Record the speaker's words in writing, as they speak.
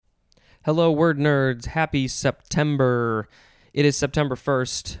Hello, word nerds. Happy September. It is September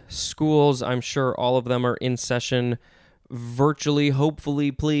 1st. Schools, I'm sure all of them are in session virtually.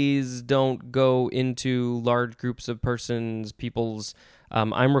 Hopefully, please don't go into large groups of people's.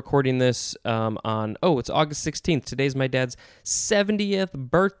 I'm recording this it's August 16th. Today's my dad's 70th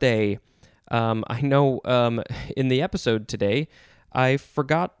birthday. I know in the episode today, I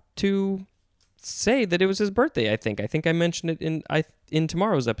forgot to say that it was his birthday, I think I mentioned it in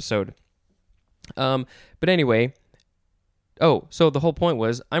tomorrow's episode. But anyway, so the whole point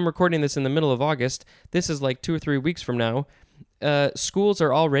was, I'm recording this in the middle of August. This is like 2 or 3 weeks from now. Schools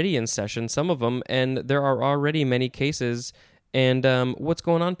are already in session, some of them, and there are already many cases. And what's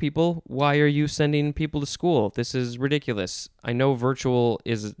going on, people? Why are you sending people to school? This is ridiculous. I know virtual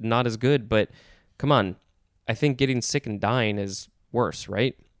is not as good, but come on. I think getting sick and dying is worse,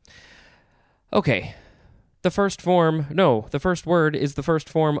 right? Okay. The first word is the first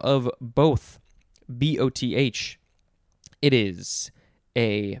form of both. B-O-T-H. It is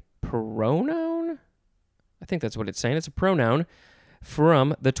a pronoun? I think that's what it's saying. It's a pronoun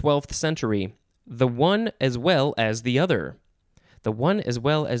from the 12th century. The one as well as the other. The one as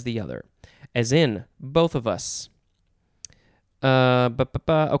well as the other. As in, both of us.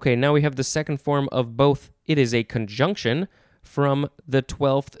 Okay, now we have the second form of both. It is a conjunction from the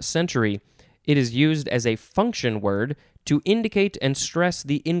 12th century. It is used as a function word to indicate and stress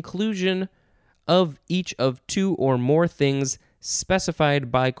the inclusion of each of two or more things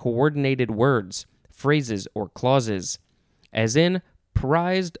specified by coordinated words, phrases, or clauses, as in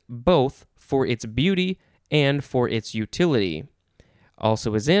prized both for its beauty and for its utility.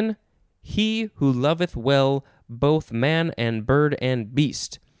 Also as in, he who loveth well both man and bird and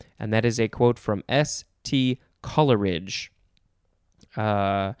beast. And that is a quote from S.T. Coleridge.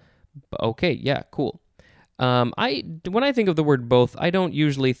 Okay, yeah, cool. When I think of the word both, I don't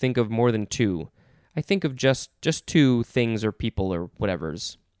usually think of more than two. I think of just two things or people or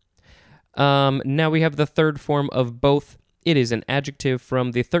whatevers. Now we have the third form of both. It is an adjective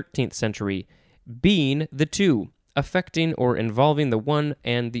from the 13th century, being the two, affecting or involving the one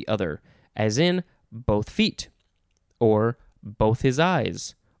and the other, as in both feet, or both his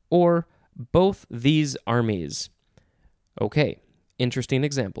eyes, or both these armies. Okay, interesting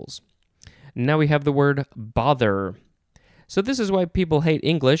examples. Now we have the word bother. So this is why people hate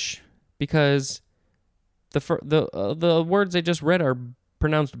English, because the words I just read are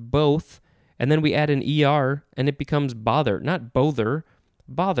pronounced both, and then we add an ER, and it becomes bother, not bother,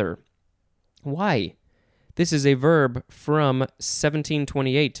 bother. Why? This is a verb from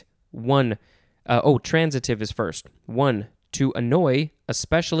 1728. Transitive is first. 1, to annoy,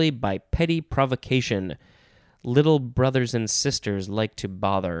 especially by petty provocation. Little brothers and sisters like to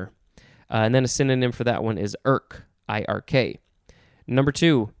bother. And then a synonym for that one is irk, I-R-K. Number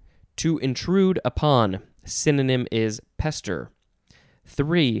 2, to intrude upon. Synonym is pester.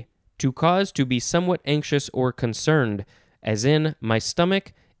 3, to cause to be somewhat anxious or concerned, as in, my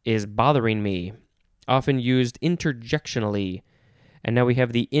stomach is bothering me. Often used interjectionally. And now we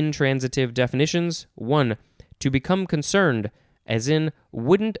have the intransitive definitions. 1, to become concerned, as in,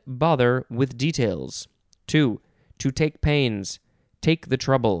 wouldn't bother with details. 2, to take pains, take the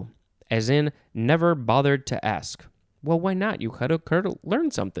trouble, as in, never bothered to ask. Well, why not? You could have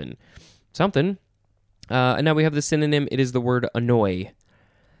learned something. And now we have the synonym. It is the word annoy.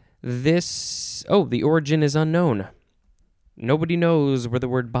 The origin is unknown. Nobody knows where the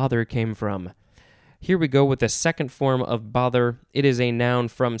word bother came from. Here we go with the second form of bother. It is a noun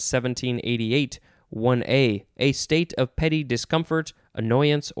from 1788. 1a, a state of petty discomfort,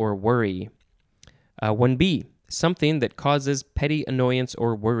 annoyance, or worry. 1b, something that causes petty annoyance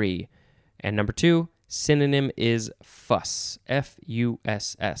or worry. And number 2, synonym is fuss,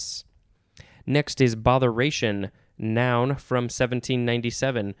 F-U-S-S. Next is botheration, noun from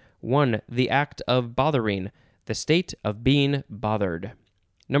 1797. 1, the act of bothering, the state of being bothered.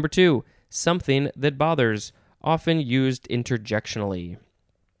 Number 2, something that bothers, often used interjectionally.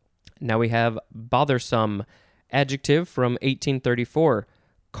 Now we have bothersome, adjective from 1834,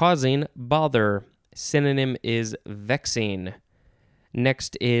 causing bother. Synonym is vexing.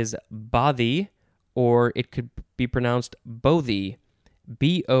 Next is bothy, or it could be pronounced bothy,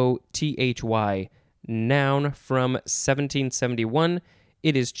 B-O-T-H-Y, noun from 1771.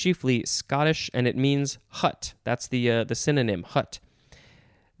 It is chiefly Scottish, and it means hut. That's the synonym, hut.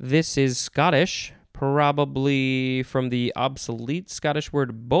 This is Scottish, probably from the obsolete Scottish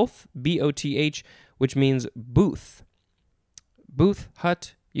word both, B-O-T-H, which means booth. Booth,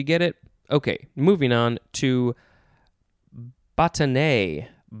 hut, you get it? Okay, moving on to botany.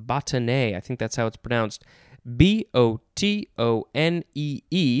 Botany, I think that's how it's pronounced. B-O-T-O-N-E-E.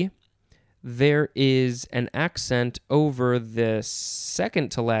 there is an accent over the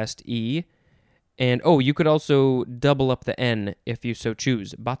second to last E. And, you could also double up the N if you so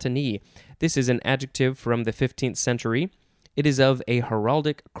choose. Botany. This is an adjective from the 15th century. It is of a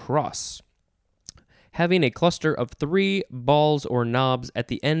heraldic cross, having a cluster of 3 balls or knobs at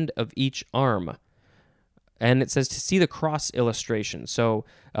the end of each arm. And it says to see the cross illustration. So,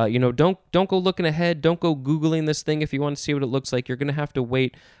 don't go looking ahead. Don't go Googling this thing if you want to see what it looks like. You're going to have to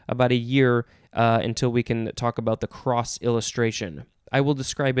wait about a year until we can talk about the cross illustration. I will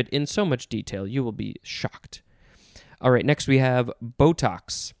describe it in so much detail, you will be shocked. All right, next we have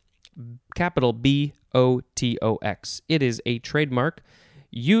Botox, capital B-O-T-O-X. It is a trademark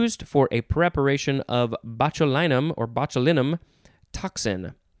used for a preparation of botulinum or botulinum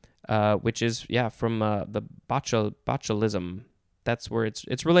toxin, which is, from the botulism. That's where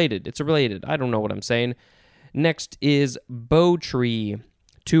it's related. It's related. I don't know what I'm saying. Next is bow tree.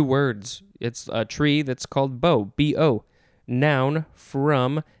 2 words. It's a tree that's called bow, B-O. Noun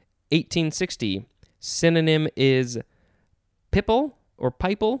from 1860. Synonym is pipal or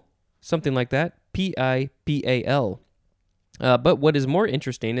pipal, something like that, P-I-P-A-L. But what is more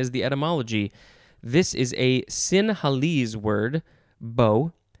interesting is the etymology. This is a Sinhalese word,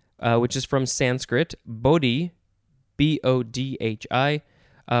 bow, which is from Sanskrit, bodhi, B-O-D-H-I,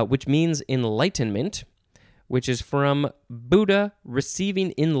 which means enlightenment, which is from Buddha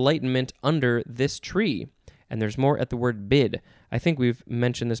receiving enlightenment under this tree. And there's more at the word bid. I think we've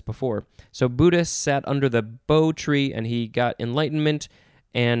mentioned this before. So Buddha sat under the bow tree and he got enlightenment,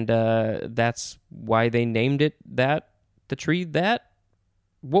 and that's why they named it that, the tree that.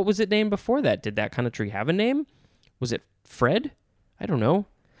 What was it named before that? Did that kind of tree have a name? Was it Fred? I don't know.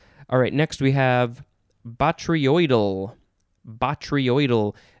 All right, next we have botryoidal.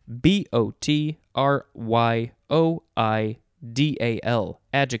 Botryoidal, B-O-T-R-Y-O-I-D-A-L,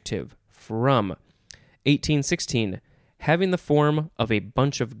 adjective, from 1816, having the form of a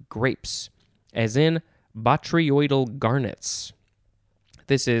bunch of grapes, as in botryoidal garnets.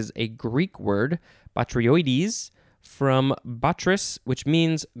 This is a Greek word, botryoides, from botrytis, which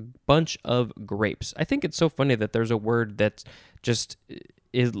means bunch of grapes. I think it's so funny that there's a word that just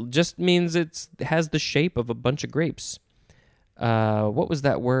means it has the shape of a bunch of grapes. What was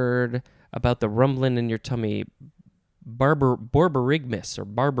that word about the rumbling in your tummy? Borborygmus or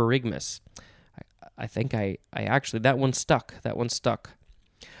barbarigmus. I think I actually, that one stuck.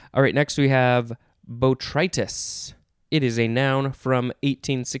 All right, next we have botrytis. It is a noun from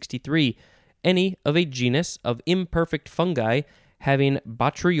 1863. Any of a genus of imperfect fungi having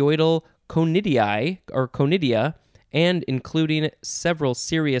botryoidal conidia or conidia and including several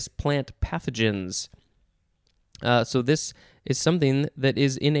serious plant pathogens. So this is something that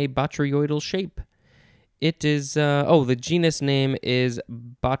is in a botryoidal shape. It is, the genus name is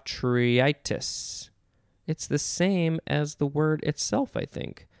Botrytis. It's the same as the word itself, I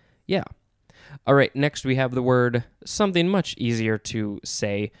think. Yeah. All right, next we have the word, something much easier to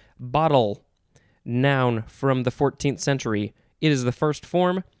say, bottle. Noun from the 14th century. It is the first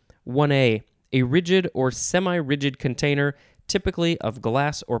form, 1A, a rigid or semi-rigid container, typically of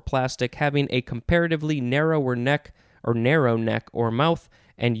glass or plastic, having a comparatively narrow neck or mouth,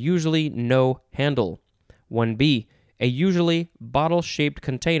 and usually no handle. 1B, a usually bottle-shaped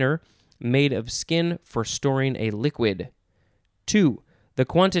container made of skin for storing a liquid. 2, the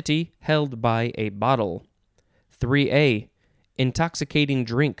quantity held by a bottle. 3A, intoxicating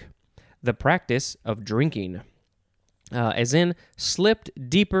drink, the practice of drinking. As in, slipped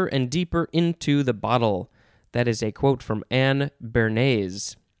deeper and deeper into the bottle. That is a quote from Anne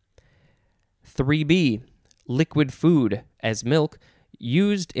Bernays. 3B, liquid food, as milk,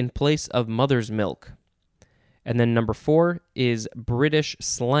 used in place of mother's milk. And then number 4 is British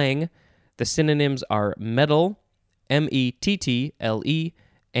slang. The synonyms are mettle, M-E-T-T-L-E,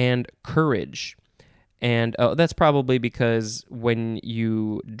 and courage. And that's probably because when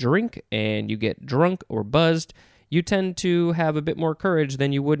you drink and you get drunk or buzzed, you tend to have a bit more courage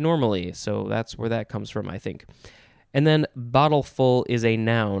than you would normally. So that's where that comes from, I think. And then bottleful is a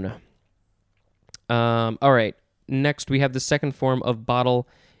noun. All right, next we have the second form of bottle.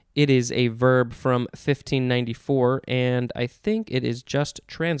 It is a verb from 1594, and I think it is just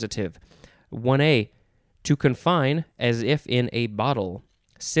transitive. 1A, to confine as if in a bottle.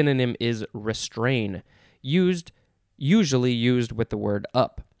 Synonym is restrain. Usually used with the word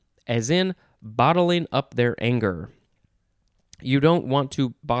up, as in bottling up their anger. You don't want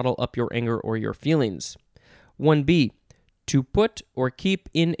to bottle up your anger or your feelings. 1B, to put or keep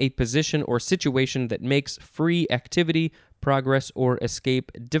in a position or situation that makes free activity, progress, or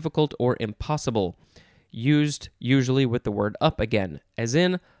escape difficult or impossible. Used usually with the word up again, as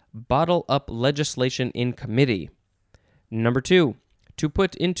in bottle up legislation in committee. Number 2, to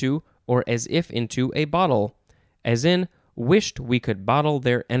put into or as if into a bottle, as in wished we could bottle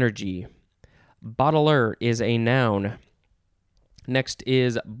their energy. Bottler is a noun. Next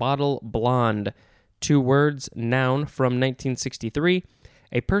is bottle blonde. 2 words, noun from 1963.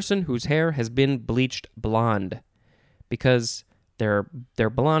 A person whose hair has been bleached blonde because their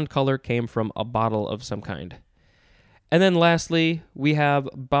blonde color came from a bottle of some kind. And then lastly, we have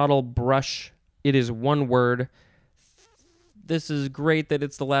bottle brush. It is 1 word. This is great that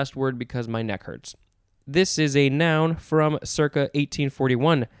it's the last word because my neck hurts. This is a noun from circa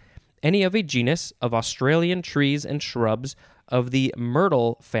 1841. Any of a genus of Australian trees and shrubs of the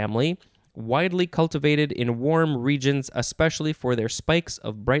myrtle family, widely cultivated in warm regions, especially for their spikes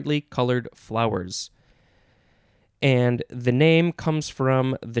of brightly colored flowers. And the name comes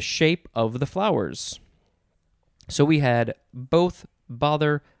from the shape of the flowers. So we had both,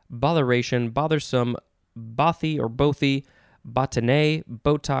 bother, botheration, bothersome, bothy or bothy, botany,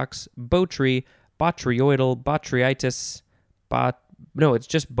 botox, botry, botryoidal, botrytis, it's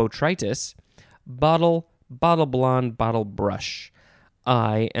just botrytis, bottle, bottle blonde, bottle brush.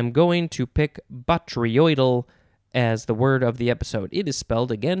 I am going to pick botryoidal as the word of the episode. It is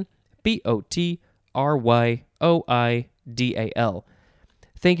spelled again, Botryyoidal.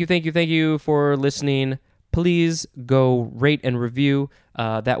 Thank you for listening. Please go rate and review.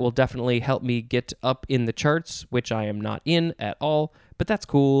 That will definitely help me get up in the charts, which I am not in at all, but that's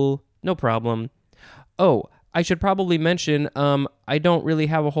cool. No problem. Oh, I should probably mention, I don't really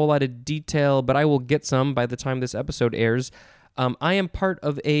have a whole lot of detail, but I will get some by the time this episode airs. I am part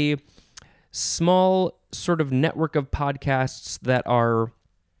of a small sort of network of podcasts that are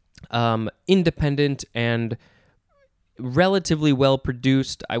independent and relatively well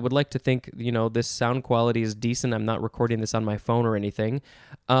produced. I would like to think, this sound quality is decent. I'm not recording this on my phone or anything.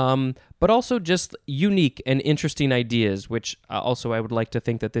 But also just unique and interesting ideas, which also I would like to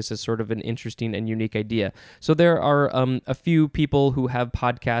think that this is sort of an interesting and unique idea. So there are a few people who have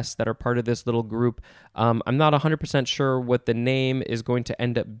podcasts that are part of this little group. I'm not 100% sure what the name is going to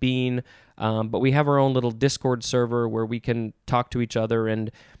end up being, but we have our own little Discord server where we can talk to each other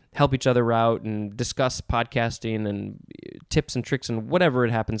and help each other out and discuss podcasting and tips and tricks and whatever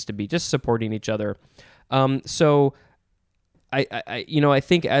it happens to be, just supporting each other. So I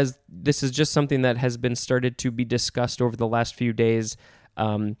think as this is just something that has been started to be discussed over the last few days,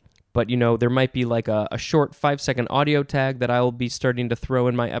 but there might be like a short 5-second audio tag that I'll be starting to throw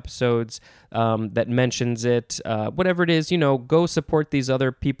in my episodes that mentions it. Whatever it is, go support these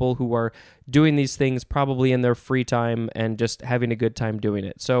other people who are doing these things probably in their free time and just having a good time doing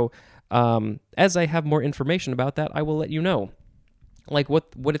it. So as I have more information about that, I will let you know, like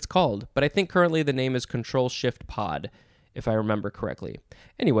what it's called. But I think currently the name is Control Shift Pod, if I remember correctly.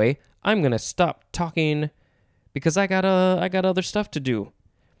 Anyway, I'm gonna stop talking because I got other stuff to do.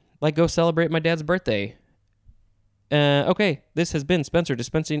 Like go celebrate my dad's birthday. Okay, this has been Spencer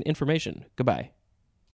dispensing information. Goodbye.